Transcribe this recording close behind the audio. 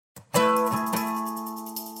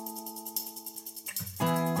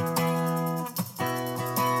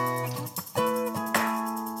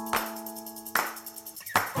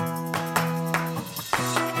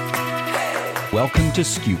Welcome to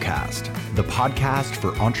SKUcast, the podcast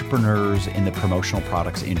for entrepreneurs in the promotional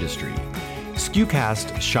products industry.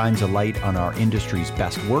 SKUcast shines a light on our industry's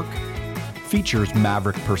best work, features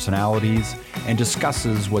maverick personalities, and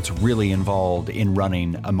discusses what's really involved in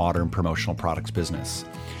running a modern promotional products business.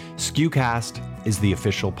 SKUcast is the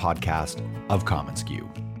official podcast of commonsku.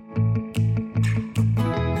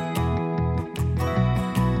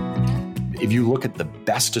 If you look at the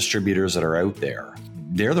best distributors that are out there,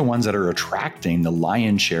 they're the ones that are attracting the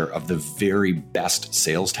lion's share of the very best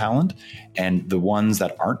sales talent. And the ones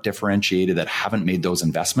that aren't differentiated, that haven't made those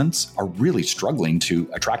investments, are really struggling to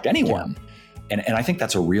attract anyone. Yeah. And I think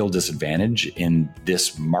that's a real disadvantage in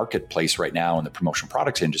this marketplace right now in the promotional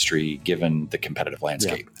products industry, given the competitive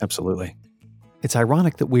landscape. Yeah, absolutely. It's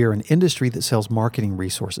ironic that we are an industry that sells marketing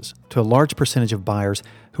resources to a large percentage of buyers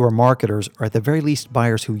who are marketers, or at the very least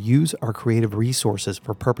buyers who use our creative resources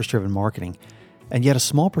for purpose-driven marketing. And yet a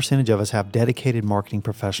small percentage of us have dedicated marketing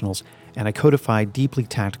professionals and a codified, deeply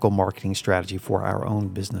tactical marketing strategy for our own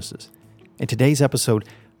businesses. In today's episode,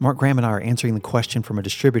 Mark Graham and I are answering the question from a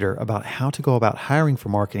distributor about how to go about hiring for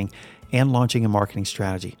marketing and launching a marketing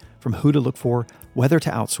strategy, from who to look for, whether to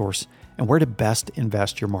outsource, and where to best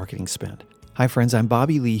invest your marketing spend. Hi friends, I'm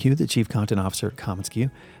Bobby Lehew, the Chief Content Officer at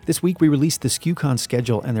commonsku. This week we released the SKUCon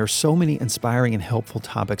schedule, and there are so many inspiring and helpful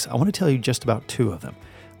topics. I want to tell you just about two of them.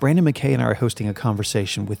 Brandon McKay and I are hosting a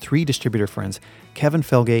conversation with three distributor friends, Kevin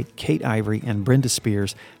Felgate, Kate Ivory, and Brenda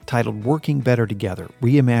Spears, titled Working Better Together,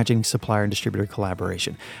 Reimagining Supplier and Distributor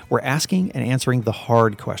Collaboration. We're asking and answering the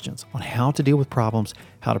hard questions on how to deal with problems,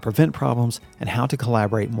 how to prevent problems, and how to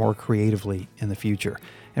collaborate more creatively in the future.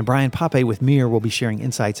 And Brian Pape with Mir will be sharing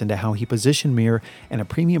insights into how he positioned Mir and a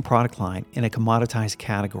premium product line in a commoditized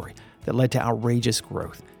category that led to outrageous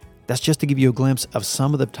growth. That's just to give you a glimpse of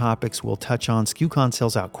some of the topics we'll touch on. SKUCon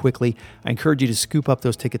sells out quickly. I encourage you to scoop up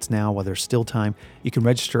those tickets now while there's still time. You can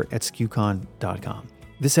register at SKUCon.com.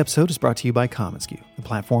 This episode is brought to you by commonsku, the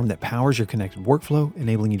platform that powers your connected workflow,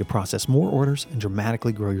 enabling you to process more orders and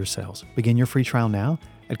dramatically grow your sales. Begin your free trial now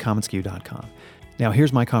at commonsku.com. Now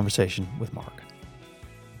here's my conversation with Mark.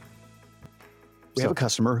 We have a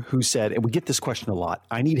customer who said, and we get this question a lot,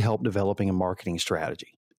 I need help developing a marketing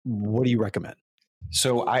strategy. What do you recommend?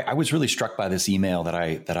 So I was really struck by this email that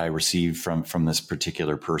I received from this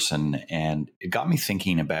particular person, and it got me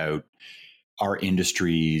thinking about our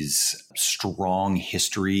industry's strong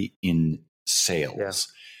history in sales,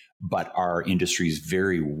 but our industry's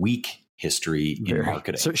very weak history in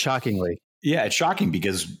marketing. So shockingly. Yeah, it's shocking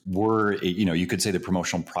because you could say the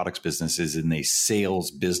promotional products business is in a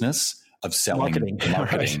sales business of selling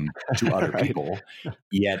marketing to other people.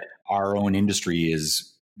 Yet our own industry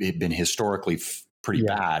has been historically pretty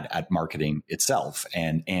bad at marketing itself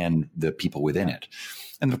and the people within it.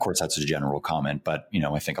 And of course, that's a general comment, but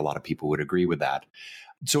I think a lot of people would agree with that.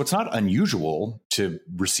 So it's not unusual to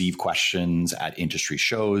receive questions at industry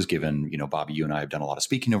shows, given, Bobby, you and I have done a lot of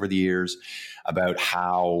speaking over the years about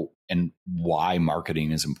how and why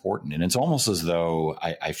marketing is important. And it's almost as though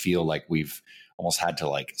I feel like we've almost had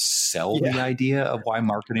to sell the idea of why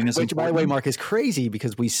marketing is important. Which, by the way, Mark, is crazy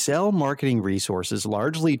because we sell marketing resources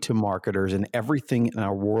largely to marketers, and everything in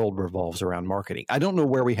our world revolves around marketing. I don't know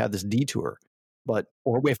where we had this detour,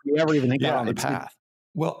 or if we ever even got on the path.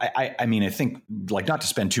 Well, I think not to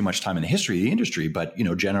spend too much time in the history of the industry, but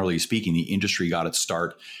generally speaking, the industry got its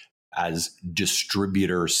start as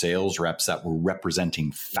distributor sales reps that were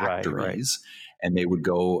representing factories, and they would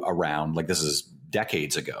go around, this is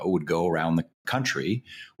decades ago, would go around the country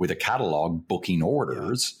with a catalog booking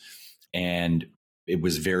orders. And it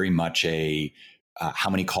was very much a how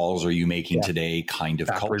many calls are you making today kind of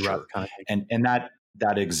factory culture. Kind of and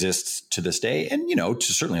that exists to this day. And,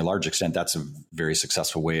 to certainly a large extent, that's a very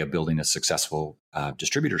successful way of building a successful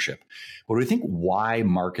distributorship. But I think why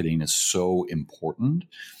marketing is so important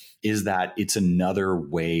is that it's another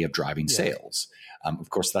way of driving sales. Of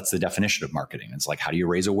course, that's the definition of marketing. It's how do you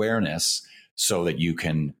raise awareness so that you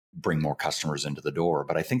can bring more customers into the door?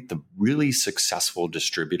 But I think the really successful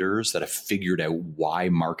distributors that have figured out why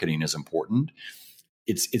marketing is important,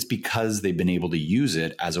 it's because they've been able to use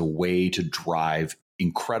it as a way to drive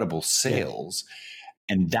incredible sales.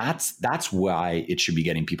 And that's why it should be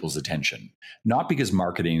getting people's attention. Not because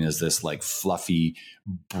marketing is this fluffy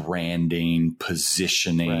branding,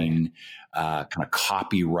 positioning, kind of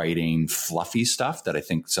copywriting, fluffy stuff that I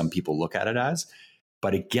think some people look at it as.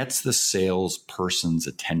 But it gets the salesperson's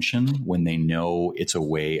attention when they know it's a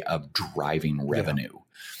way of driving revenue.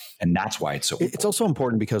 And that's why it's so important. It's also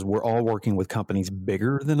important because we're all working with companies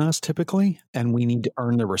bigger than us typically, and we need to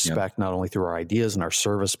earn their respect not only through our ideas and our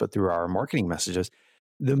service, but through our marketing messages.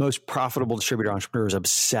 The most profitable distributor entrepreneurs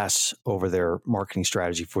obsess over their marketing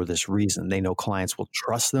strategy for this reason. They know clients will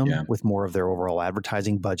trust them with more of their overall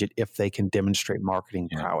advertising budget if they can demonstrate marketing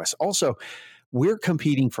prowess. Also, we're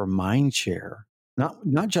competing for mind share,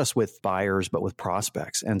 not just with buyers, but with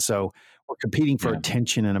prospects. And so we're competing for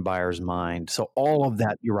attention in a buyer's mind. So all of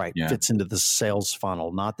that, you're right, fits into the sales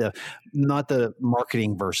funnel, not the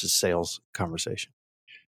marketing versus sales conversation.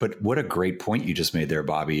 But what a great point you just made there,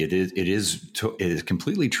 Bobby. It is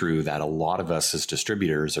completely true that a lot of us as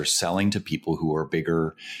distributors are selling to people who are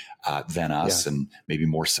bigger than us and maybe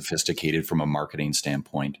more sophisticated from a marketing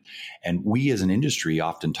standpoint. And we as an industry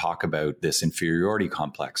often talk about this inferiority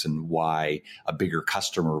complex and why a bigger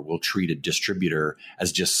customer will treat a distributor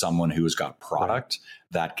as just someone who has got product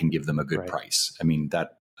that can give them a good price. I mean,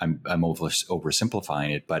 that I'm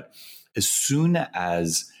oversimplifying it, but as soon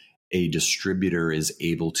as a distributor is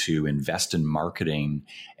able to invest in marketing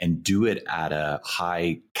and do it at a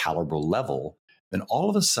high caliber level, then all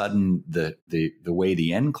of a sudden the way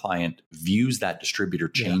the end client views that distributor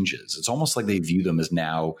changes. It's almost like they view them as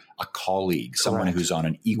now a colleague, someone who's on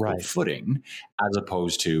an equal footing, as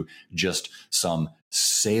opposed to just some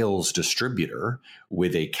sales distributor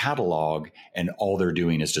with a catalog, and all they're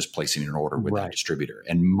doing is just placing an order with that distributor.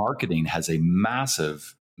 And marketing has a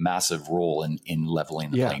massive role in leveling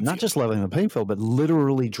the playing field. Not just leveling the playing field, but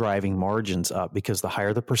literally driving margins up, because the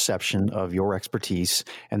higher the perception of your expertise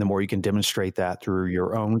and the more you can demonstrate that through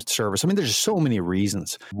your own service. I mean, there's just so many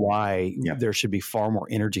reasons why there should be far more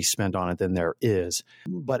energy spent on it than there is,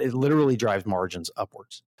 but it literally drives margins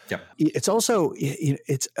upwards. It's also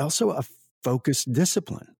a focused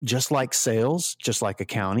discipline, just like sales, just like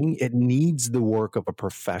accounting. It needs the work of a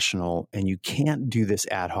professional, and you can't do this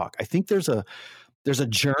ad hoc. I think there's a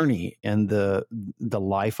journey in the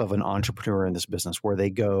life of an entrepreneur in this business where they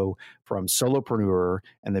go from solopreneur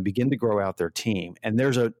and they begin to grow out their team. And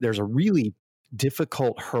there's a really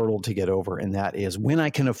difficult hurdle to get over, and that is, when I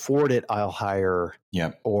can afford it, I'll hire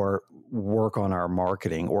or work on our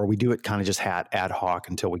marketing, or we do it kind of just ad hoc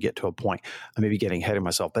until we get to a point. I may be getting ahead of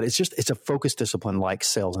myself, but it's a focused discipline like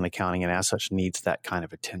sales and accounting, and as such needs that kind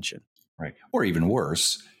of attention. Right. Or even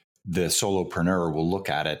worse, the solopreneur will look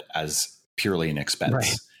at it as purely an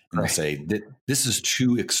expense. And they'll say, this is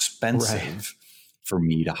too expensive for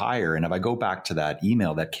me to hire. And if I go back to that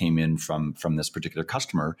email that came in from this particular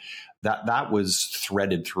customer, that was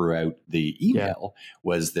threaded throughout the email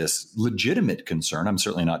was this legitimate concern. I'm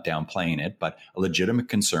certainly not downplaying it, but a legitimate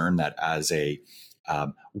concern that as a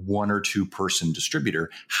one or two person distributor,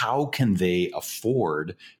 how can they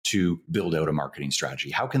afford to build out a marketing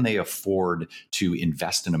strategy? How can they afford to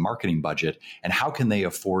invest in a marketing budget? And how can they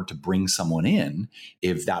afford to bring someone in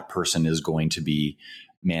if that person is going to be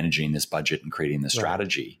managing this budget and creating this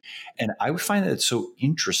strategy? And I would find that it's so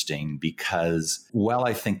interesting because, while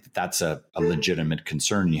I think that that's a legitimate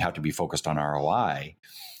concern and you have to be focused on ROI,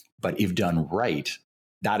 but if done right,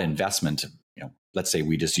 that investment, let's say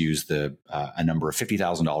we just use a number of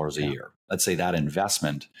 $50,000 a year. Let's say that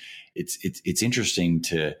investment, it's interesting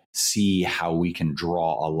to see how we can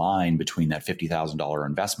draw a line between that $50,000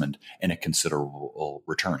 investment and a considerable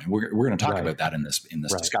return. And we're going to talk about that in this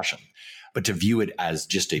discussion. But to view it as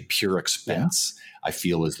just a pure expense, I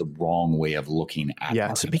feel is the wrong way of looking at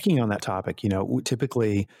marketing. Speaking on that topic,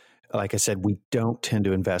 typically, like I said, we don't tend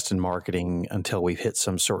to invest in marketing until we've hit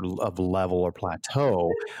some sort of level or plateau.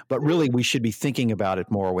 But really, we should be thinking about it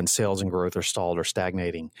more when sales and growth are stalled or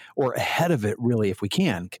stagnating, or ahead of it, really, if we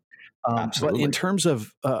can. But in terms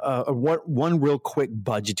of one real quick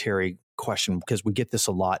budgetary question, because we get this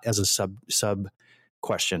a lot as a sub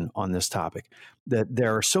question on this topic, that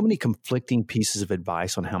there are so many conflicting pieces of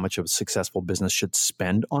advice on how much of a successful business should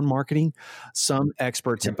spend on marketing. Some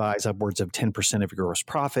experts advise upwards of 10% of your gross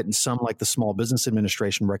profit, and some, like the Small Business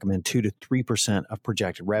Administration, recommend 2 to 3% of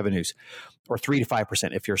projected revenues, or 3 to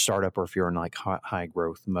 5% if you're a startup or if you're in like high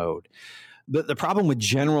growth mode. The problem with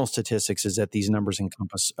general statistics is that these numbers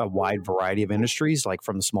encompass a wide variety of industries, like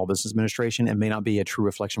from the Small Business Administration, and may not be a true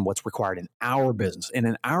reflection of what's required in our business. And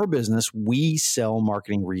in our business, we sell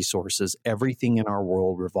marketing resources. Everything in our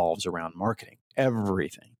world revolves around marketing.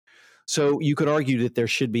 Everything. So you could argue that there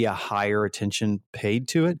should be a higher attention paid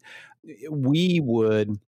to it. We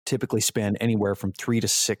would typically spend anywhere from 3 to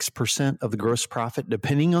 6% of the gross profit,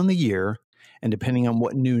 depending on the year, and depending on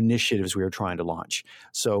what new initiatives we were trying to launch.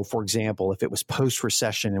 So, for example, if it was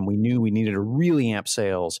post-recession and we knew we needed to really amp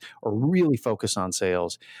sales or really focus on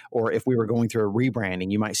sales, or if we were going through a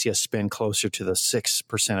rebranding, you might see us spend closer to the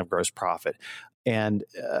 6% of gross profit. And,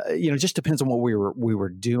 it just depends on what we were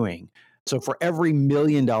doing. So for every $1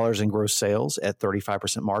 million in gross sales at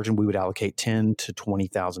 35% margin, we would allocate $10,000 to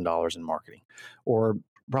 $20,000 in marketing. Or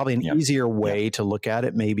probably an Yep. easier way Yep. to look at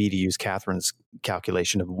it may be to use Catherine's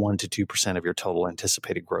calculation of 1 to 2% of your total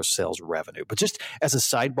anticipated gross sales revenue. But just as a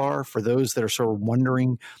sidebar, for those that are sort of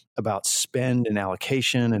wondering about spend and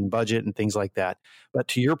allocation and budget and things like that. But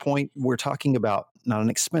to your point, we're talking about not an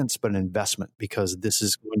expense, but an investment, because this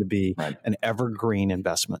is going to be Right. an evergreen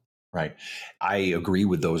investment. Right. I agree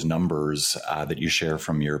with those numbers that you share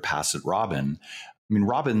from your past at Robin. I mean,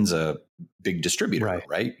 Robin's a big distributor,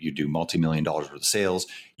 right? You do multi-million dollars worth of sales.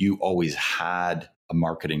 You always had a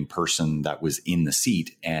marketing person that was in the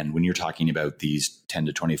seat. And when you're talking about these $10,000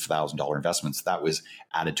 to $20,000 investments, that was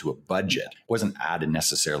added to a budget. It wasn't added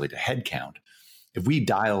necessarily to headcount. If we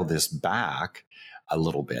dial this back a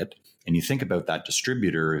little bit and you think about that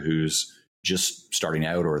distributor who's just starting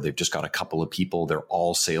out, or they've just got a couple of people, they're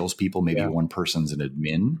all salespeople, maybe one person's an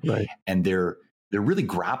admin, and they're really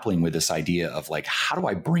grappling with this idea of like, how do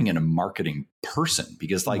I bring in a marketing person?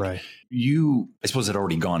 Because you, I suppose, had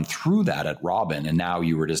already gone through that at Robin, and now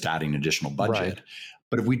you were just adding additional budget.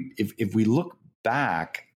 But if we look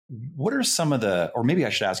back, what are some of the, or maybe I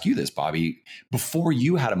should ask you this, Bobby, before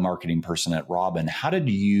you had a marketing person at Robin, how did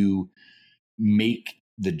you make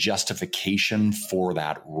the justification for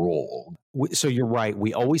that role? So you're right.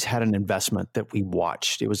 We always had an investment that we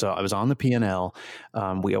watched. It was I was on the P&L.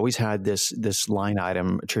 We always had this line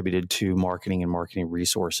item attributed to marketing and marketing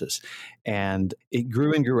resources, and it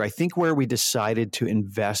grew and grew. I think where we decided to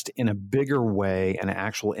invest in a bigger way, in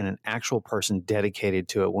an actual person dedicated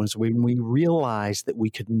to it, was when we realized that we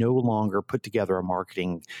could no longer put together a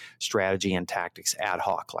marketing strategy and tactics ad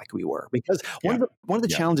hoc like we were. Because one of the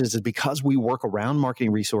challenges is, because we work around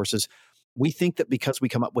marketing resources, we think that because we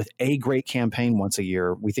come up with a great campaign once a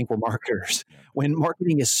year, we think we're marketers. When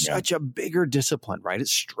marketing is such a bigger discipline, right?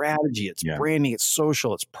 It's strategy, it's branding, it's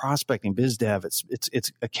social, it's prospecting, biz dev,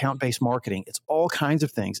 it's account-based marketing, it's all kinds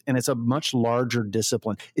of things. And it's a much larger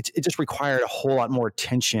discipline. It just required a whole lot more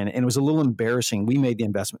attention. And it was a little embarrassing. We made the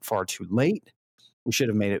investment far too late. We should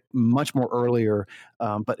have made it much more earlier.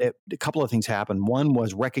 But a couple of things happened. One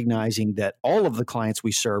was recognizing that all of the clients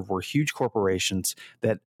we serve were huge corporations,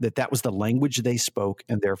 that was the language they spoke,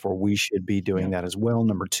 and therefore we should be doing that as well.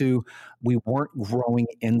 Number two, we weren't growing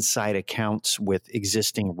inside accounts with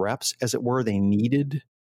existing reps, as it were. They needed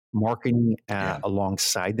marketing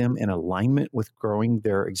alongside them in alignment with growing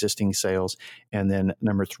their existing sales. And then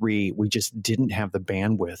number three, we just didn't have the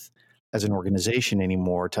bandwidth as an organization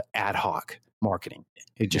anymore to ad hoc marketing.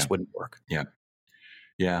 It just wouldn't work.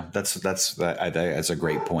 That's a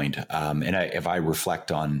great point. And if I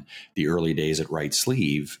reflect on the early days at Right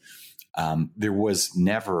Sleeve, there was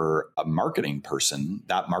never a marketing person.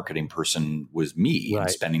 That marketing person was me,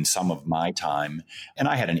 spending some of my time, and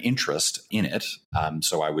I had an interest in it.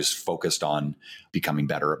 So I was focused on becoming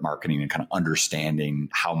better at marketing and kind of understanding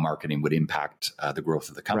how marketing would impact the growth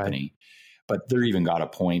of the company. But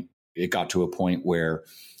it got to a point where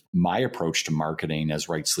my approach to marketing as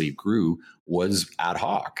Right Sleeve grew was ad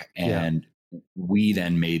hoc. And we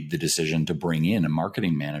then made the decision to bring in a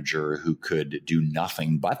marketing manager who could do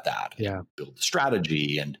nothing but that. Build the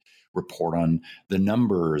strategy and report on the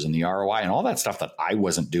numbers and the ROI and all that stuff that I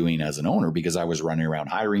wasn't doing as an owner, because I was running around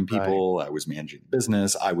hiring people. I was managing the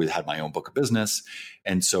business. I had my own book of business.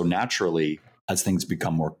 And so naturally, as things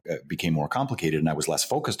became more complicated and I was less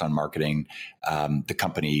focused on marketing, the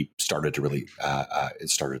company started to really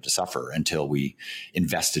suffer until we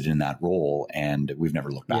invested in that role, and we've never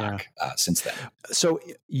looked back since then. So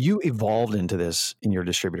you evolved into this in your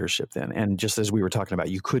distributorship then, and just as we were talking about,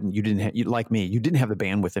 you like me, you didn't have the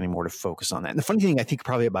bandwidth anymore to focus on that. And the funny thing, I think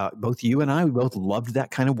probably about both you and I, we both loved that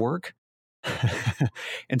kind of work,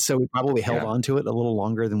 and so we probably held on to it a little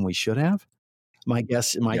longer than we should have. I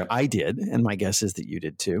did, and my guess is that you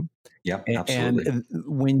did too. Yeah, absolutely. And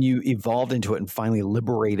when you evolved into it and finally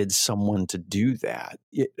liberated someone to do that,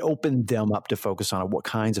 it opened them up to focus on what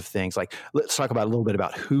kinds of things. Like, let's talk about a little bit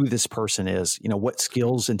about who this person is. What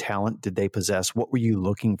skills and talent did they possess? What were you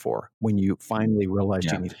looking for when you finally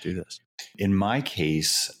realized you need to do this? In my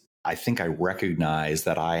case, I think I recognized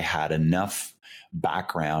that I had enough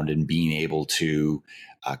background in being able to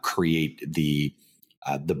create the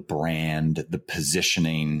brand, the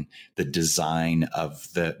positioning, the design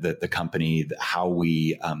of the company, how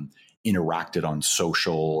we interacted on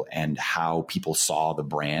social, and how people saw the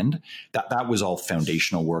brand. That was all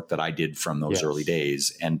foundational work that I did from those early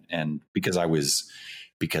days, and because I was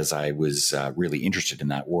really interested in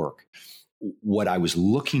that work. what I was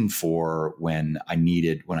looking for when I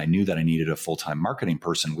knew that I needed a full-time marketing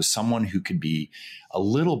person was someone who could be a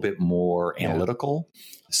little bit more analytical,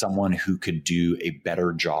 someone who could do a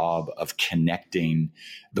better job of connecting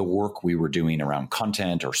the work we were doing around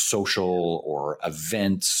content or social or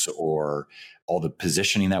events or all the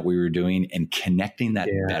positioning that we were doing and connecting that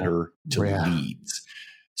better to leads.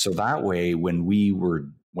 So that way,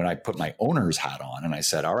 when I put my owner's hat on and I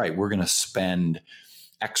said, all right, we're going to spend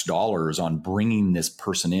X dollars on bringing this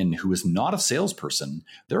person in who is not a salesperson,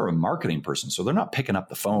 they're a marketing person. So they're not picking up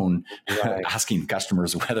the phone, asking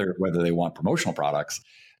customers whether they want promotional products.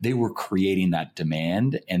 They were creating that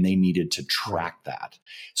demand and they needed to track that.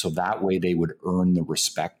 So that way they would earn the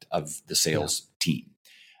respect of the sales team.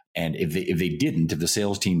 And if the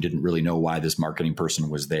sales team didn't really know why this marketing person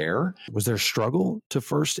was there. Was there a struggle to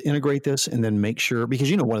first integrate this and then make sure,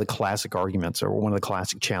 because one of the classic arguments or one of the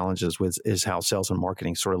classic challenges is how sales and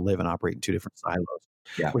marketing sort of live and operate in two different silos.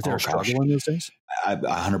 Yeah. Was there a struggle in those days?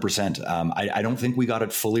 100%. I don't think we got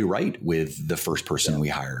it fully right with the first person we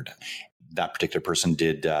hired. That particular person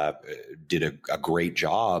did a great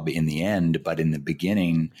job in the end, but in the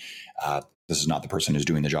beginning, this is not the person who's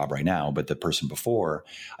doing the job right now, but the person before,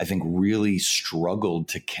 I think really struggled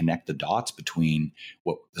to connect the dots between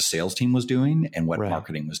what the sales team was doing and what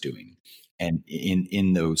marketing was doing. And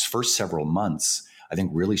in those first several months, I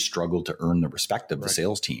think really struggled to earn the respect of the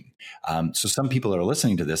sales team. So some people that are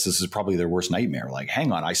listening to this is probably their worst nightmare. Like,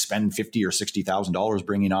 hang on, I spend $50,000 or $60,000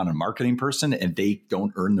 bringing on a marketing person and they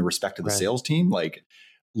don't earn the respect of the sales team. Like,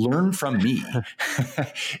 learn from me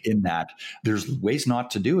in that there's ways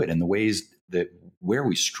not to do it. And the ways that where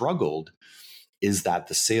we struggled is that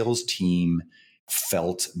the sales team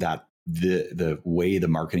felt that the way the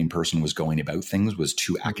marketing person was going about things was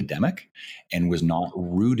too academic and was not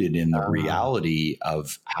rooted in the reality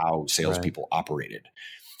of how salespeople operated.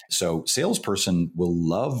 So salesperson will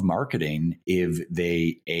love marketing if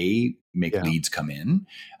they make leads come in,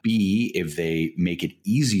 B, if they make it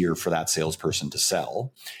easier for that salesperson to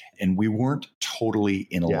sell. And we weren't totally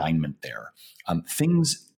in alignment there.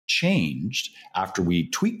 Things changed after we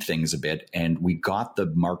tweaked things a bit and we got the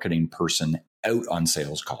marketing person out on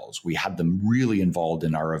sales calls. We had them really involved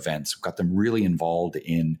in our events. We got them really involved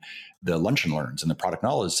in the lunch and learns and the product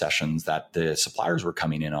knowledge sessions that the suppliers were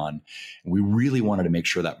coming in on. And we really wanted to make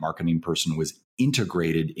sure that marketing person was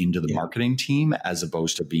integrated into the marketing team as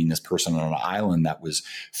opposed to being this person on an island that was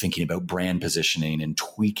thinking about brand positioning and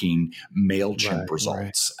tweaking MailChimp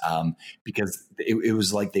results. Because it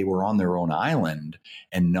was like they were on their own island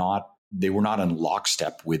and they were not in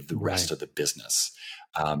lockstep with the rest of the business.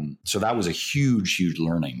 So that was a huge, huge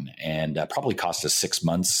learning and probably cost us 6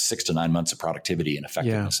 to 9 months of productivity and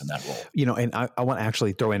effectiveness in that role. And I want to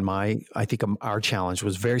actually throw in I think our challenge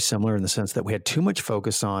was very similar in the sense that we had too much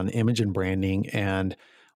focus on image and branding and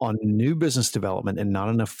on new business development and not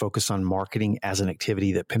enough focus on marketing as an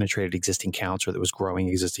activity that penetrated existing accounts or that was growing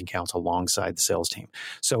existing accounts alongside the sales team.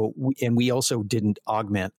 So, we also didn't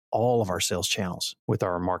augment all of our sales channels with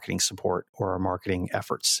our marketing support or our marketing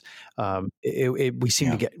efforts. We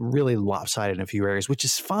seem to get really lopsided in a few areas, which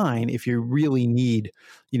is fine if you really need,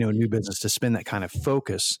 new business to spend that kind of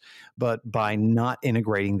focus. But by not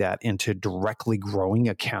integrating that into directly growing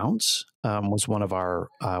accounts was one of our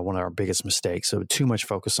biggest mistakes. So too much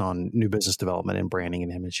focus on new business development and branding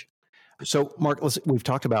and image. So Mark, we've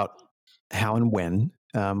talked about how and when.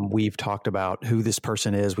 We've talked about who this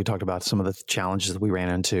person is. We talked about some of the challenges that we ran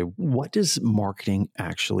into. What does marketing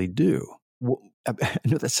actually do? I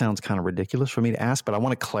know that sounds kind of ridiculous for me to ask, but I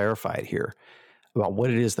want to clarify it here about what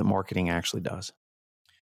it is that marketing actually does.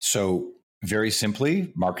 So very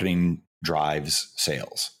simply, marketing drives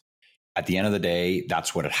sales. At the end of the day,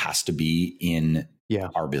 that's what it has to be in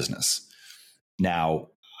our business. Now,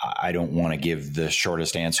 I don't want to give the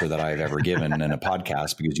shortest answer that I've ever given in a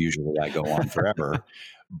podcast because usually I go on forever,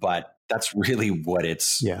 but that's really what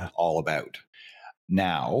it's all about.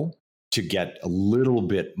 Now, to get a little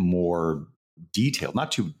bit more detailed, not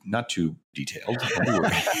too detailed,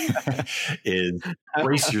 is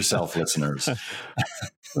brace yourself, listeners.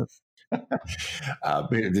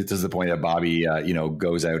 This is the point that Bobby,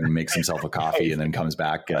 goes out and makes himself a coffee and then comes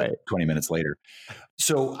back 20 minutes later.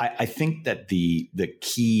 So I think that the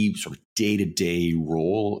key sort of day-to-day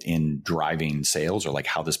role in driving sales, or like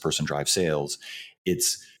how this person drives sales,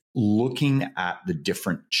 it's looking at the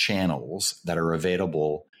different channels that are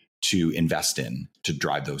available to invest in to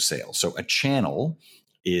drive those sales. So a channel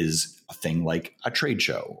is a thing like a trade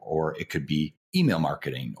show, or it could be email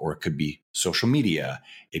marketing, or it could be social media.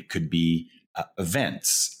 It could be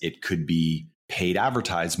events. It could be paid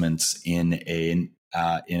advertisements in an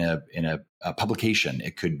in a publication.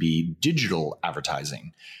 It could be digital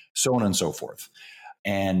advertising, so on and so forth.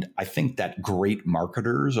 And I think that great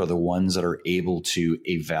marketers are the ones that are able to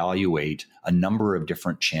evaluate a number of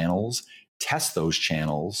different channels, test those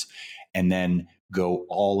channels, and then go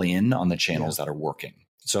all in on the channels that are working.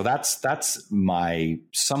 So that's my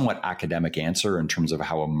somewhat academic answer in terms of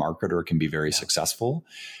how a marketer can be very successful.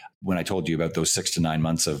 When I told you about those 6 to 9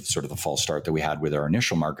 months of sort of the false start that we had with our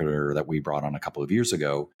initial marketer that we brought on a couple of years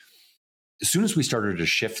ago, as soon as we started to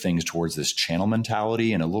shift things towards this channel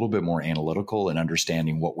mentality and a little bit more analytical and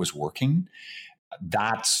understanding what was working,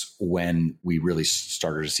 that's when we really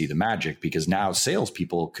started to see the magic, because now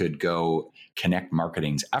salespeople could go connect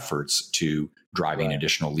marketing's efforts to driving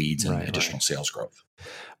additional leads and additional sales growth.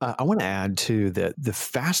 I want to add to that the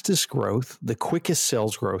fastest growth, the quickest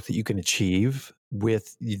sales growth that you can achieve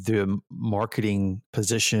with the marketing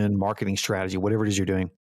position, marketing strategy, whatever it is you're doing.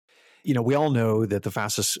 We all know that the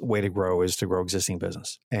fastest way to grow is to grow existing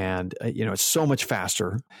business. And, it's so much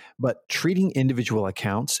faster, but treating individual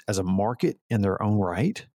accounts as a market in their own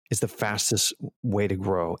right is the fastest way to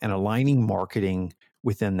grow, and aligning marketing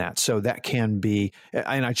within that. So that can be,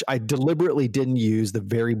 and I deliberately didn't use the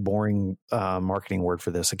very boring marketing word for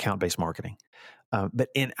this, account-based marketing. But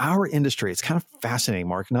in our industry, it's kind of fascinating,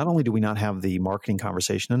 Mark. Not only do we not have the marketing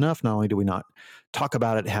conversation enough, not only do we not talk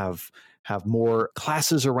about it, have more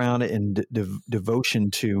classes around it and devotion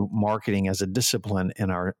to marketing as a discipline in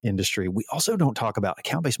our industry, we also don't talk about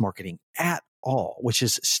account-based marketing at all, which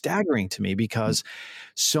is staggering to me, because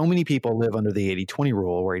so many people live under the 80-20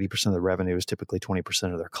 rule, where 80% of the revenue is typically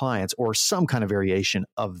 20% of their clients, or some kind of variation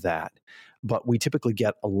of that. But we typically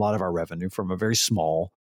get a lot of our revenue from a very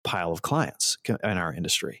small pile of clients in our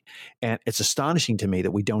industry. And it's astonishing to me that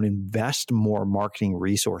we don't invest more marketing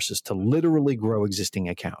resources to literally grow existing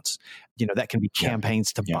accounts. That can be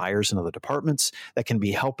campaigns to buyers in other departments. That can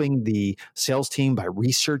be helping the sales team by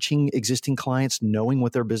researching existing clients, knowing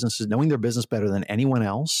what their business is, knowing their business better than anyone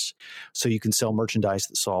else, so you can sell merchandise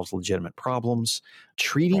that solves legitimate problems.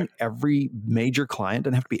 Treating every major client,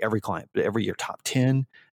 doesn't have to be every client, but every your top 10,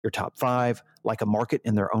 your top 5, like a market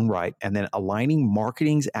in their own right, and then aligning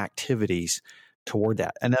marketing's activities toward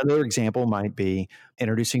that. Another example might be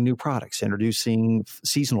introducing new products, introducing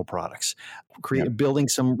seasonal products, building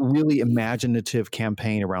some really imaginative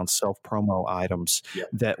campaign around self-promo items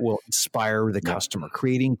that will inspire the customer,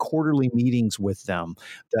 creating quarterly meetings with them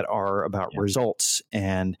that are about results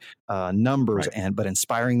and numbers, but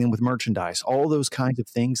inspiring them with merchandise, all those kinds of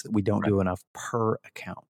things that we don't do enough per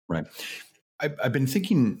account. Right. I've been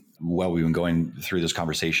thinking while we've been going through this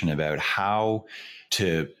conversation about how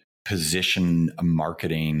to position a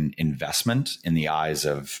marketing investment in the eyes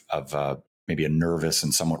of maybe a nervous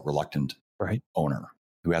and somewhat reluctant owner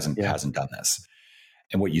who hasn't done this.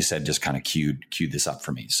 And what you said just kind of cued this up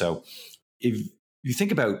for me. So if you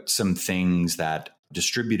think about some things that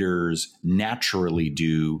distributors naturally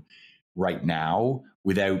do right now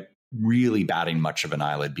without really batting much of an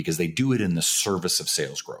eyelid, because they do it in the service of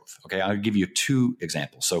sales growth. Okay, I'll give you 2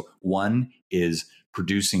 examples. So one is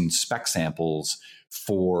producing spec samples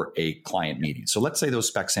for a client meeting. So let's say those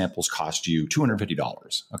spec samples cost you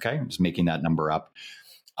 $250. Okay, I'm just making that number up.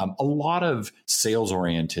 A lot of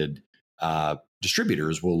sales-oriented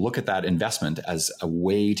distributors will look at that investment as a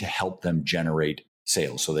way to help them generate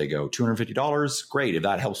sales. So they go, $250, great. If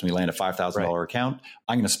that helps me land a $5,000 account,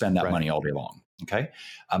 I'm going to spend that money all day long. Okay.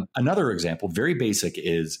 Another example, very basic,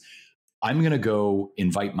 is I'm going to go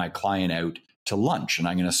invite my client out to lunch, and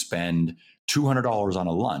I'm going to spend $200 on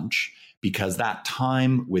a lunch, because that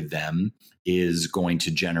time with them is going to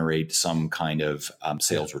generate some kind of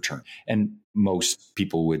sales return. And most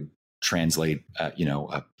people would translate, a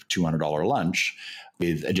 $200 lunch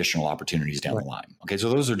with additional opportunities down the line. Okay. So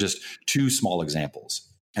those are just 2 small examples.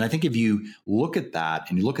 And I think if you look at that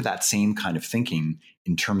and you look at that same kind of thinking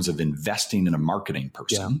in terms of investing in a marketing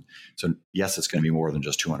person, so yes, it's going to be more than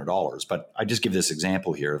just $200, but I just give this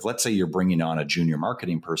example here. If let's say you're bringing on a junior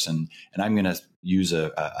marketing person, and I'm going to use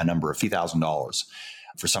a number of $50,000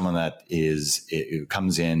 for someone that it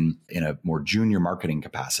comes in a more junior marketing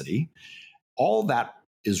capacity, all that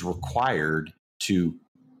is required to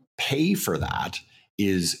pay for that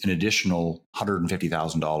is an additional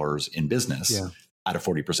 $150,000 in business at a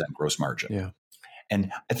 40% gross margin. Yeah.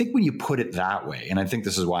 And I think when you put it that way, and I think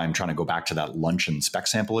this is why I'm trying to go back to that lunch and spec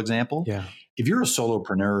sample example. Yeah. If you're a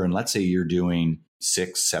solopreneur and let's say you're doing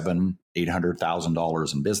 $600,000, $700,000,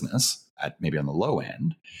 $800,000 in business at maybe on the low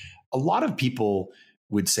end, a lot of people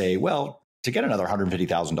would say, well, to get another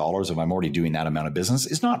 $150,000 if I'm already doing that amount of business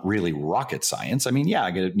is not really rocket science. I mean,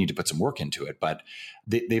 I need to put some work into it, but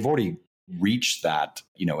they've already reach that,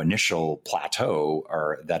 initial plateau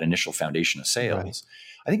or that initial foundation of sales. Right.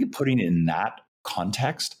 I think putting it in that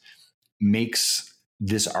context makes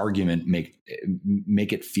this argument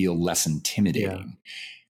make it feel less intimidating.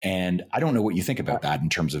 Yeah. And I don't know what you think about that in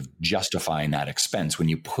terms of justifying that expense when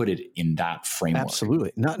you put it in that framework.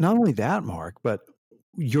 Absolutely. Not only that, Mark, but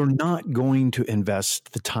you're not going to invest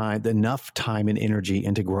enough time and energy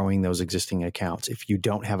into growing those existing accounts if you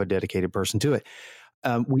don't have a dedicated person to it.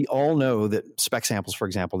 We all know that spec samples, for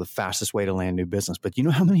example, the fastest way to land new business. But you know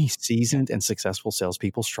how many seasoned and successful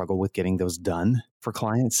salespeople struggle with getting those done for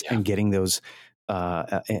clients and getting those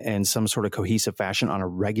in some sort of cohesive fashion on a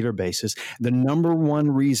regular basis? The number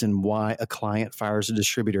one reason why a client fires a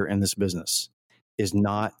distributor in this business is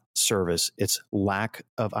not service. It's lack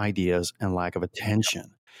of ideas and lack of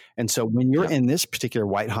attention. And so when you're in this particular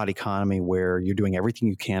white hot economy where you're doing everything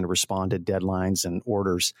you can to respond to deadlines and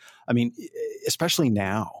orders, I mean, especially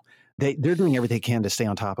now, they're doing everything they can to stay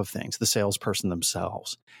on top of things. The salesperson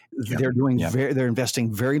themselves, they're doing they're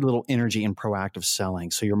investing very little energy in proactive selling.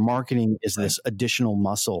 So your marketing is this additional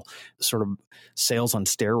muscle, sort of sales on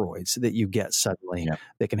steroids that you get suddenly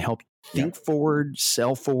that can help think forward,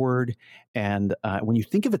 sell forward. And when you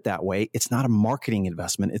think of it that way, it's not a marketing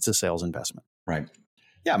investment; it's a sales investment. Right.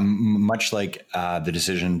 Yeah, much like the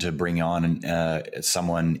decision to bring on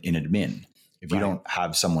someone in admin. If you don't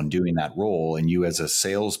have someone doing that role, and you as a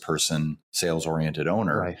salesperson, sales-oriented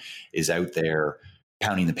owner is out there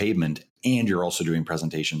pounding the pavement, and you're also doing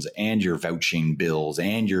presentations, and you're vouching bills,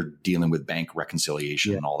 and you're dealing with bank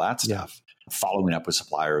reconciliation and all that stuff, following up with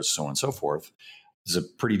suppliers, so on and so forth, there's a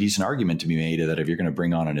pretty decent argument to be made that if you're going to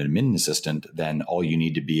bring on an admin assistant, then all you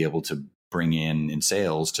need to be able to bring in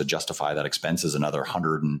sales to justify that expense is another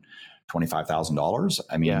 $125,000.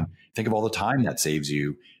 I mean, think of all the time that saves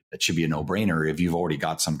you. That should be a no-brainer if you've already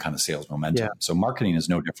got some kind of sales momentum. Yeah. So marketing is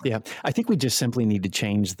no different. Yeah, I think we just simply need to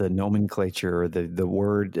change the nomenclature, the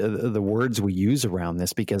words we use around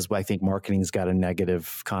this, because I think marketing's got a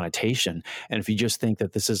negative connotation. And if you just think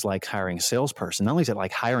that this is like hiring a salesperson, not only is it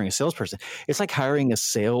like hiring a salesperson, it's like hiring a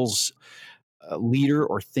sales leader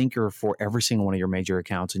or thinker for every single one of your major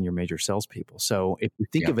accounts and your major salespeople. So if you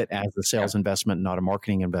think of it as a sales investment, not a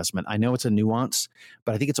marketing investment, I know it's a nuance,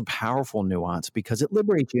 but I think it's a powerful nuance because it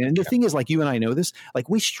liberates you. And the thing is, like you and I know this, like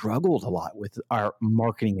we struggled a lot with our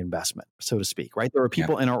marketing investment, so to speak, right? There are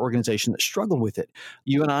people in our organization that struggled with it.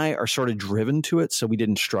 You and I are sort of driven to it, so we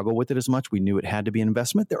didn't struggle with it as much. We knew it had to be an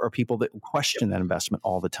investment. There are people that question that investment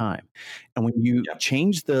all the time. And when you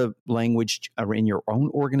change the language in your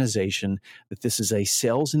own organization, that this is a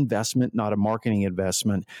sales investment, not a marketing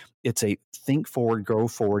investment. It's a think forward, grow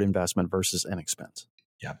forward investment versus an expense.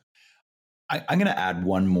 Yeah. I'm going to add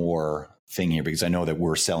one more thing here because I know that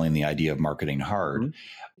we're selling the idea of marketing hard.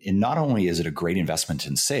 Mm-hmm. And not only is it a great investment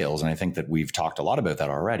in sales, and I think that we've talked a lot about that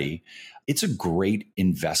already, it's a great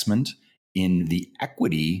investment in the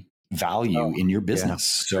equity value in your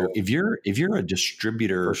business. So if you're a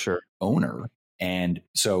distributor owner, and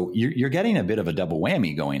so you're getting a bit of a double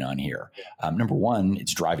whammy going on here. Number one,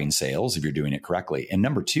 it's driving sales if you're doing it correctly. And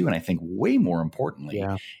number two, and I think way more importantly,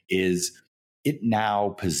 is it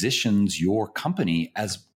now positions your company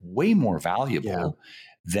as way more valuable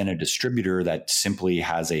than a distributor that simply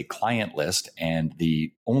has a client list. And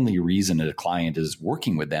the only reason that a client is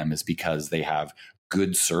working with them is because they have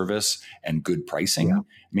good service and good pricing. Yeah.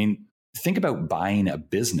 I mean, think about buying a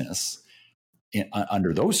business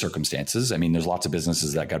under those circumstances. I mean, there's lots of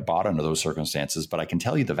businesses that got bought under those circumstances, but I can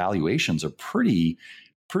tell you the valuations are pretty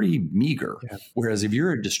meager. Yeah. Whereas if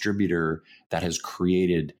you're a distributor that has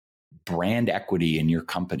created brand equity in your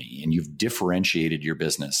company and you've differentiated your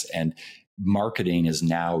business and marketing is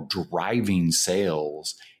now driving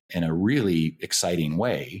sales in a really exciting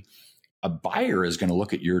way, a buyer is going to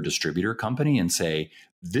look at your distributor company and say,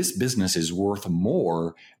 this business is worth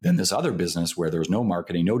more than this other business where there's no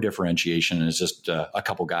marketing, no differentiation, and it's just a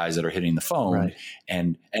couple guys that are hitting the phone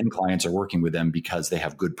and clients are working with them because they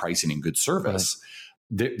have good pricing and good service.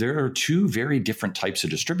 There are two very different types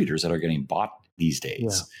of distributors that are getting bought these days.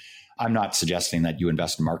 Yeah. I'm not suggesting that you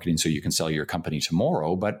invest in marketing so you can sell your company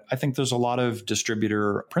tomorrow, but I think there's a lot of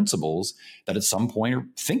distributor principles that at some point are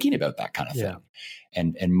thinking about that kind of thing.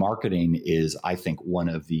 And marketing is, I think, one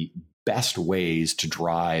of the best ways to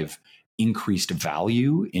drive increased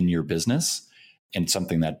value in your business and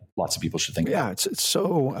something that lots of people should think about. Yeah, it's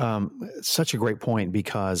so such a great point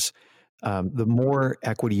because the more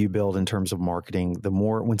equity you build in terms of marketing, the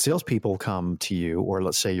more when salespeople come to you, or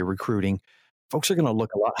let's say you're recruiting folks are going to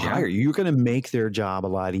look a lot higher. You're going to make their job a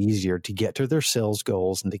lot easier to get to their sales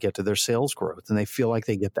goals and to get to their sales growth. And they feel like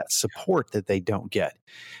they get that support that they don't get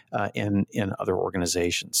in other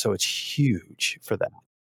organizations. So it's huge for that.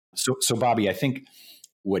 So Bobby, I think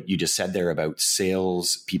what you just said there about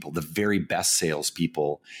salespeople, the very best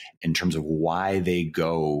salespeople, in terms of why they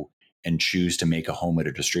go and choose to make a home at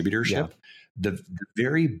a distributorship, the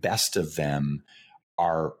very best of them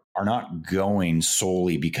are not going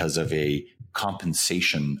solely because of a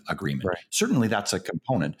compensation agreement. Right. Certainly that's a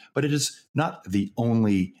component, but it is not the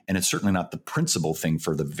only, and it's certainly not the principal thing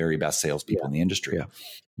for the very best salespeople in the industry.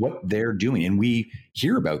 What they're doing, and we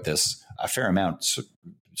hear about this a fair amount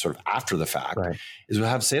sort of after the fact, is we'll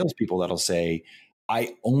have salespeople that'll say,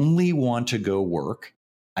 I only want to go work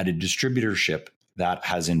at a distributorship that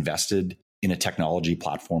has invested in a technology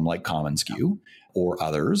platform like commonsku or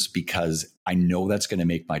others, because I know that's going to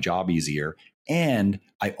make my job easier. And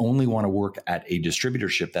I only want to work at a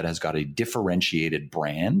distributorship that has got a differentiated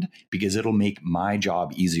brand because it'll make my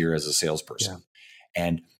job easier as a salesperson.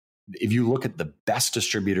 And if you look at the best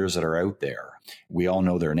distributors that are out there, we all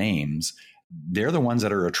know their names. They're the ones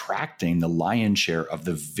that are attracting the lion's share of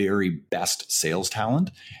the very best sales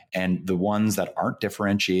talent. And the ones that aren't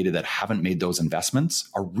differentiated, that haven't made those investments,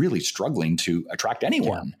 are really struggling to attract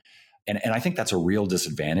anyone. And I think that's a real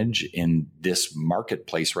disadvantage in this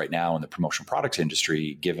marketplace right now in the promotional products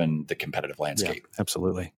industry, given the competitive landscape. Yeah,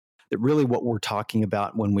 absolutely. That really what we're talking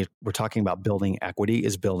about when we're talking about building equity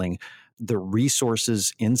is building the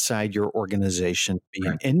resources inside your organization to be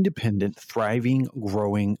an independent, thriving,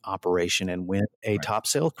 growing operation. And when a top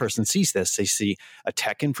salesperson sees this, they see a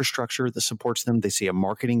tech infrastructure that supports them. They see a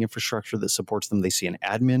marketing infrastructure that supports them. They see an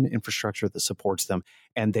admin infrastructure that supports them.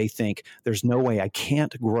 And they think, there's no way I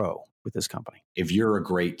can't grow with this company. If you're a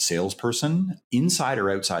great salesperson, inside or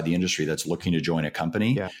outside the industry that's looking to join a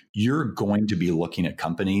company, you're going to be looking at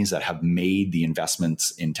companies that have made the investments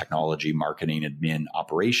in technology, marketing, admin,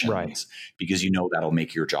 operations, because you know that'll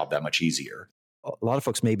make your job that much easier. A lot of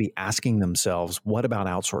folks may be asking themselves, what about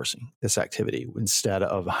outsourcing this activity instead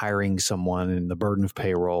of hiring someone and the burden of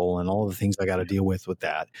payroll and all the things I got to deal with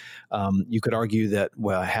that? You could argue that,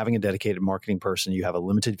 well, having a dedicated marketing person, you have a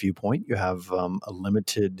limited viewpoint, you have a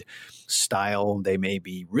limited style. They may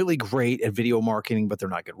be really great at video marketing, but they're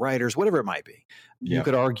not good writers, whatever it might be. You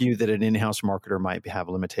could argue that an in-house marketer might have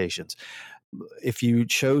limitations. If you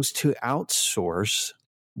chose to outsource,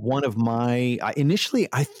 initially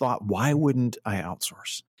I thought, why wouldn't I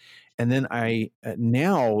outsource? And then I,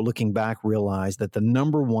 now looking back, realized that the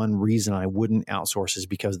number one reason I wouldn't outsource is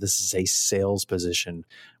because this is a sales position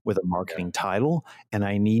with a marketing title, and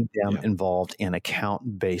I need them involved in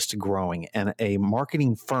account-based growing. And a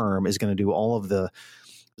marketing firm is going to do all of the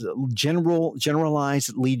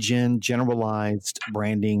generalized lead gen, generalized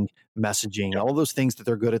branding, messaging, all those things that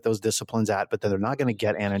they're good at those disciplines at, but that they're not going to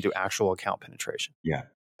get in and do actual account penetration.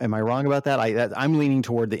 Am I wrong about that? I'm leaning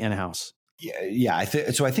toward the in-house.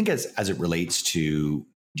 So I think as it relates to,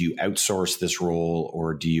 do you outsource this role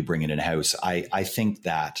or do you bring it in-house? I think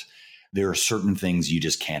that there are certain things you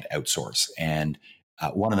just can't outsource. And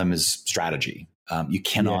one of them is strategy. You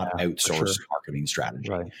cannot outsource marketing strategy.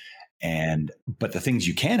 But the things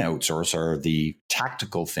you can outsource are the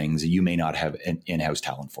tactical things that you may not have an in-house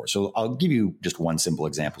talent for. So I'll give you just one simple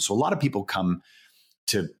example. So a lot of people come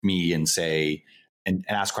to me and say, and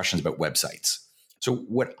ask questions about websites. So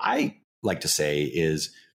what I like to say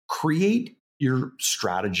is create your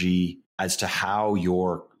strategy as to how you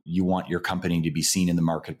want your company to be seen in the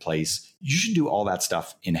marketplace. You should do all that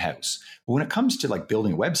stuff in-house. But when it comes to like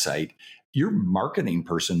building a website, your marketing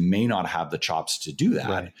person may not have the chops to do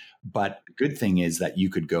that. But the good thing is that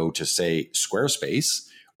you could go to, say, Squarespace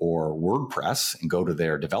or WordPress and go to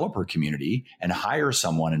their developer community and hire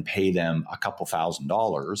someone and pay them a couple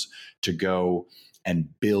 $1,000s to go and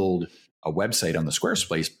build a website on the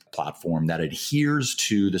Squarespace platform that adheres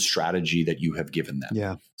to the strategy that you have given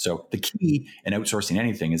them. So the key in outsourcing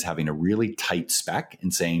anything is having a really tight spec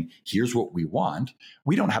and saying, here's what we want.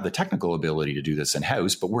 We don't have the technical ability to do this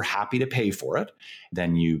in-house, but we're happy to pay for it.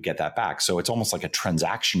 Then you get that back. So it's almost like a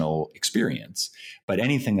transactional experience. But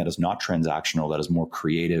anything that is not transactional, that is more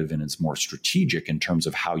creative and it's more strategic in terms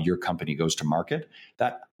of how your company goes to market,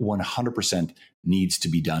 that 100% needs to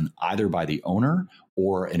be done either by the owner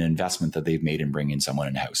or an investment that they've made in bringing someone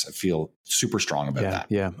in-house. I feel super strong about that.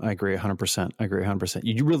 Yeah, I agree 100%.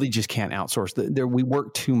 You really just can't outsource. We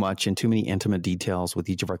work too much in too many intimate details with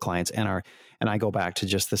each of our clients. And I go back to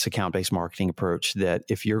just this account-based marketing approach that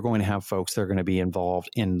if you're going to have folks that are going to be involved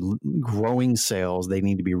in growing sales, they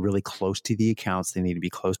need to be really close to the accounts. They need to be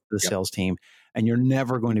close to the sales team. And you're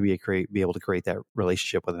never going to be able to create that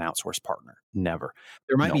relationship with an outsourced partner. Never.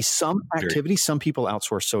 There might be No, some very, activities. Some people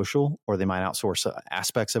outsource social, or they might outsource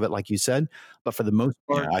aspects of it, like you said. But for the most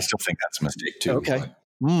yeah, part, I still think that's a mistake too. okay.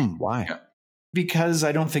 But Why? yeah. Because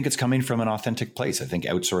I don't think it's coming from an authentic place. I think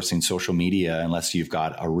outsourcing social media, unless you've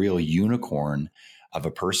got a real unicorn of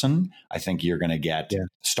a person, I think you're going to get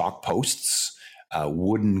stock posts,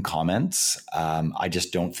 wooden comments. I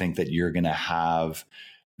just don't think that you're going to have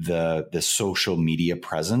the social media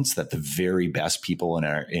presence that the very best people in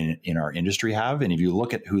our industry have. And if you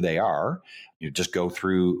look at who they are, you just go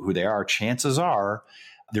through who they are, chances are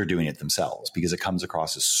they're doing it themselves, because it comes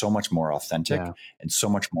across as so much more authentic and so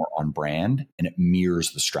much more on brand, and it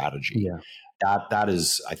mirrors the strategy. That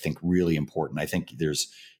is, I think, really important. I think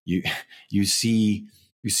you see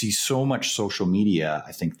so much social media,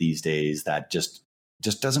 I think, these days that just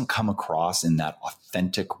doesn't come across in that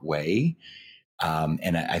authentic way.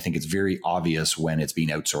 And I think it's very obvious when it's being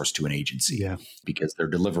outsourced to an agency, because they're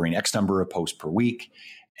delivering X number of posts per week.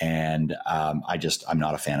 And I'm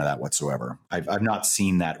not a fan of that whatsoever. I've not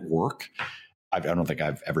seen that work. I don't think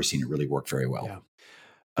I've ever seen it really work very well.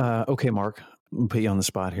 Okay, Mark, I'll put you on the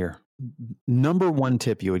spot here. Number one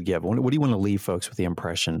tip you would give, what do you want to leave folks with the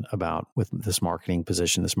impression about with this marketing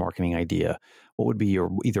position, this marketing idea? What would be your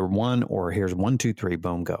either one, or here's 1, 2, 3,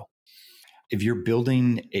 boom, go? If you're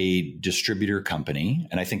building a distributor company,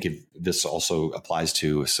 and I think if this also applies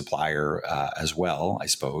to a supplier as well, I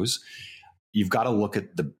suppose, you've got to look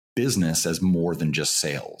at the business as more than just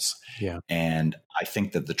sales. And I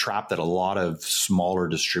think that the trap that a lot of smaller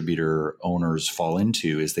distributor owners fall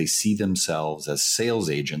into is they see themselves as sales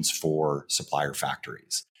agents for supplier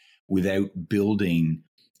factories without building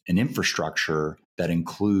an infrastructure that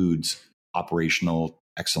includes operational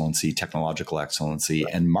excellency, technological excellency,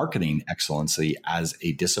 and marketing excellency as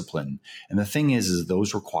a discipline. And the thing is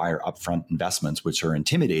those require upfront investments, which are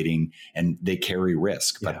intimidating and they carry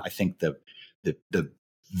risk. But I think the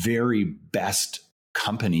very best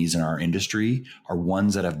companies in our industry are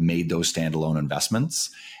ones that have made those standalone investments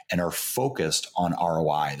and are focused on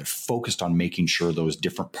ROI. They're focused on making sure those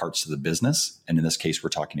different parts of the business, and in this case, we're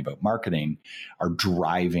talking about marketing, are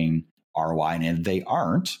driving ROI. And they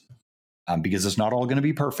aren't, because it's not all going to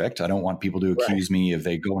be perfect. I don't want people to accuse me if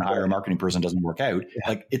they go and hire a marketing person, doesn't work out.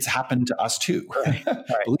 Like, it's happened to us too.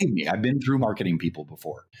 Believe me, I've been through marketing people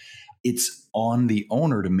before. It's on the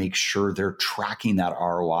owner to make sure they're tracking that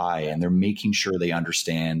ROI and they're making sure they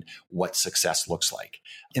understand what success looks like.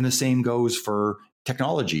 And the same goes for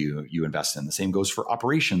technology you invest in. The same goes for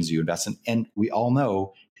operations you invest in. And we all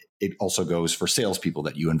know it also goes for salespeople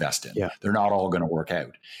that you invest in. They're not all going to work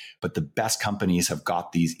out. But the best companies have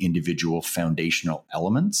got these individual foundational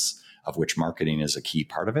elements, of which marketing is a key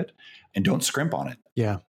part of it. And don't scrimp on it.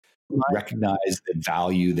 Recognize the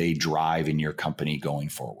value they drive in your company going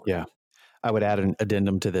forward. I would add an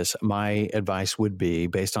addendum to this. My advice would be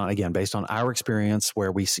based on our experience,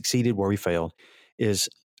 where we succeeded, where we failed, is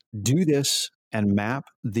do this and map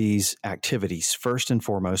these activities first and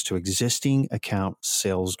foremost to existing account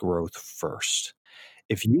sales growth first.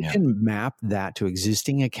 If you can map that to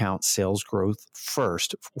existing account sales growth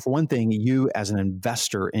first, for one thing, you as an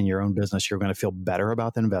investor in your own business, you're going to feel better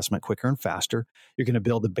about the investment quicker and faster. You're going to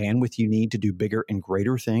build the bandwidth you need to do bigger and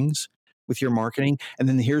greater things with your marketing. And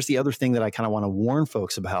then here's the other thing that I kind of want to warn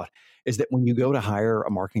folks about is that when you go to hire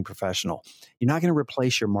a marketing professional, you're not going to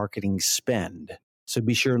replace your marketing spend. So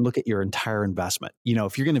be sure and look at your entire investment. You know,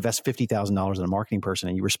 if you're going to invest $50,000 in a marketing person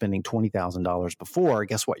and you were spending $20,000 before,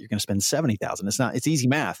 guess what? You're going to spend $70,000. It's easy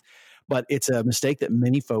math, but it's a mistake that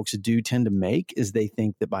many folks do tend to make is they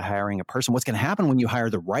think that by hiring a person, what's going to happen when you hire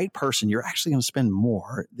the right person, you're actually going to spend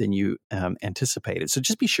more than you anticipated. So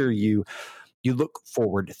just be sure you look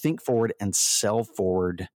forward, think forward, and sell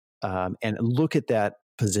forward, and look at that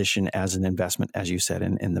position as an investment, as you said,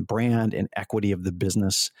 in the brand and equity of the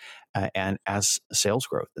business, and as sales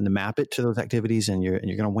growth, and to map it to those activities, and you're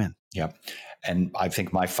going to win. And I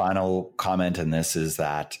think my final comment in this is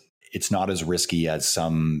that it's not as risky as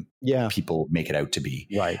some people make it out to be.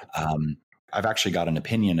 I've actually got an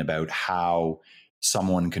opinion about how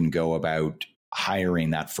someone can go about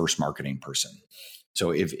hiring that first marketing person.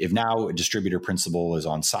 So if now a distributor principal is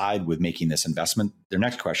on side with making this investment, their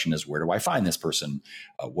next question is, where do I find this person?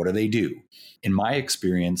 What do they do? In my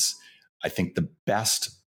experience, I think the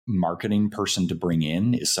best marketing person to bring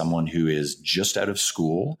in is someone who is just out of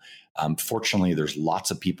school. Fortunately, there's lots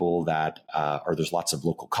of people there's lots of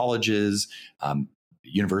local colleges,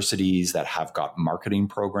 universities that have got marketing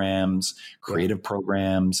programs, creative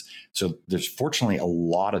programs. So there's fortunately a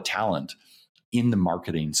lot of talent in the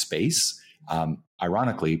marketing space.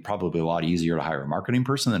 Ironically, probably a lot easier to hire a marketing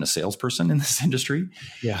person than a salesperson in this industry.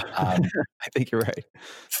 Yeah, I think you're right.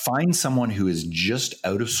 Find someone who is just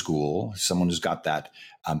out of school, someone who's got that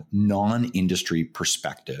non-industry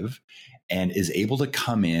perspective and is able to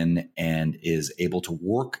come in and is able to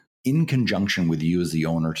work in conjunction with you as the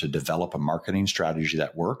owner to develop a marketing strategy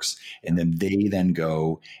that works. And then they then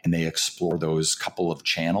go and they explore those couple of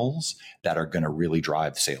channels that are going to really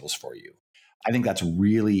drive sales for you. I think that's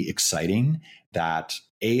really exciting that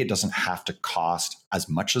A, it doesn't have to cost as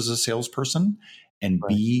much as a salesperson. And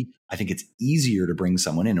B, I think it's easier to bring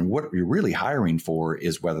someone in. And what you're really hiring for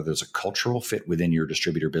is whether there's a cultural fit within your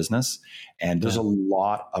distributor business. And there's a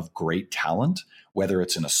lot of great talent, whether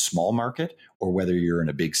it's in a small market or whether you're in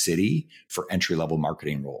a big city, for entry-level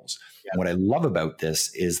marketing roles. And what I love about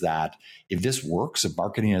this is that if this works, if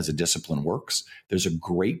marketing as a discipline works, there's a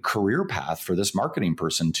great career path for this marketing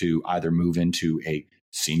person to either move into a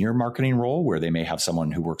senior marketing role where they may have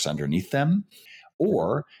someone who works underneath them,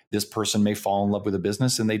 or this person may fall in love with a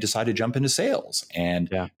business and they decide to jump into sales. And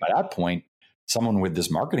by that point, someone with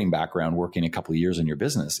this marketing background working a couple of years in your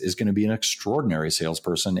business is going to be an extraordinary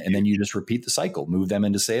salesperson. And then you just repeat the cycle, move them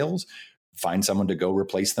into sales, find someone to go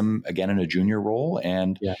replace them again in a junior role,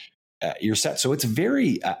 and you're set. So it's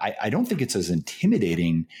I don't think it's as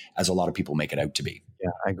intimidating as a lot of people make it out to be. Yeah,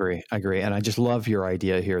 I agree. And I just love your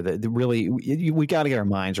idea here that really we got to get our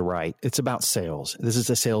minds right. It's about sales. This is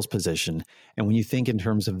a sales position. And when you think in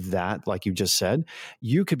terms of that, like you just said,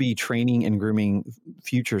 you could be training and grooming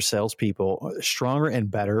future salespeople stronger and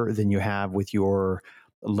better than you have with your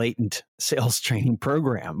latent sales training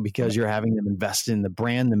program, because you're having them invest in the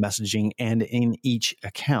brand, the messaging, and in each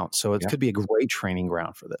account. So it could be a great training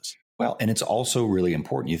ground for this. Well, and it's also really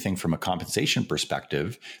important, you think from a compensation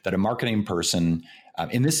perspective, that a marketing person,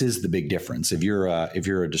 and this is the big difference. If you're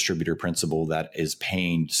a distributor principal that is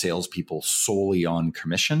paying salespeople solely on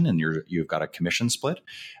commission and you've got a commission split,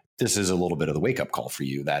 this is a little bit of the wake-up call for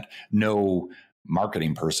you that no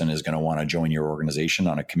marketing person is going to want to join your organization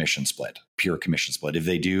on a commission split, pure commission split. If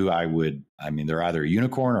they do, they're either a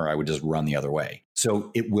unicorn or I would just run the other way. So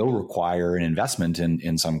it will require an investment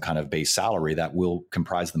in some kind of base salary that will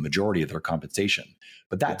comprise the majority of their compensation.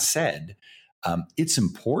 But that said, it's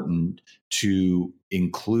important to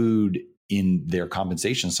include in their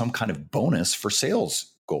compensation some kind of bonus for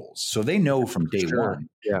sales goals. So they know from day one,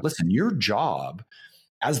 listen, your job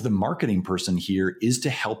as the marketing person here is to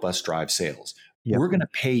help us drive sales. We're going to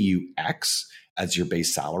pay you X as your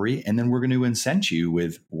base salary, and then we're going to incent you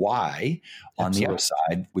with Y on the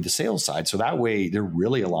upside with the sales side. So that way they're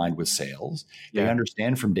really aligned with sales. They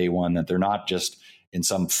understand from day one that they're not just in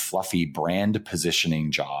some fluffy brand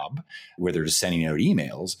positioning job where they're just sending out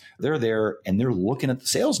emails. They're there and they're looking at the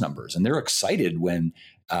sales numbers, and they're excited when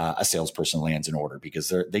a salesperson lands an order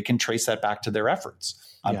because they can trace that back to their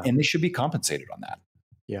efforts. And they should be compensated on that.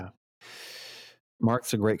 Yeah. Mark,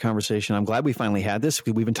 it's a great conversation. I'm glad we finally had this.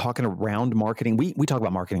 We've been talking around marketing. We talk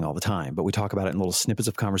about marketing all the time, but we talk about it in little snippets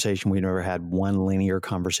of conversation. We never had one linear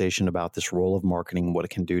conversation about this role of marketing, what it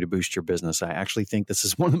can do to boost your business. I actually think this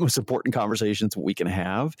is one of the most important conversations we can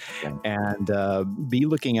have. And be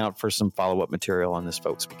looking out for some follow-up material on this,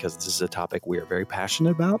 folks, because this is a topic we are very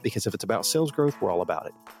passionate about, because if it's about sales growth, we're all about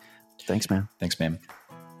it. Thanks, man. Thanks, man.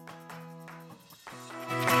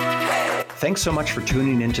 Thanks so much for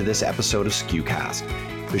tuning into this episode of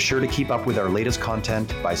SKUcast. Be sure to keep up with our latest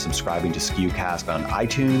content by subscribing to SKUcast on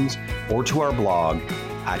iTunes or to our blog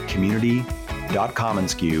at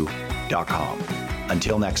community.commonsku.com.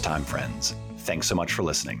 Until next time, friends, thanks so much for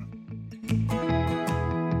listening.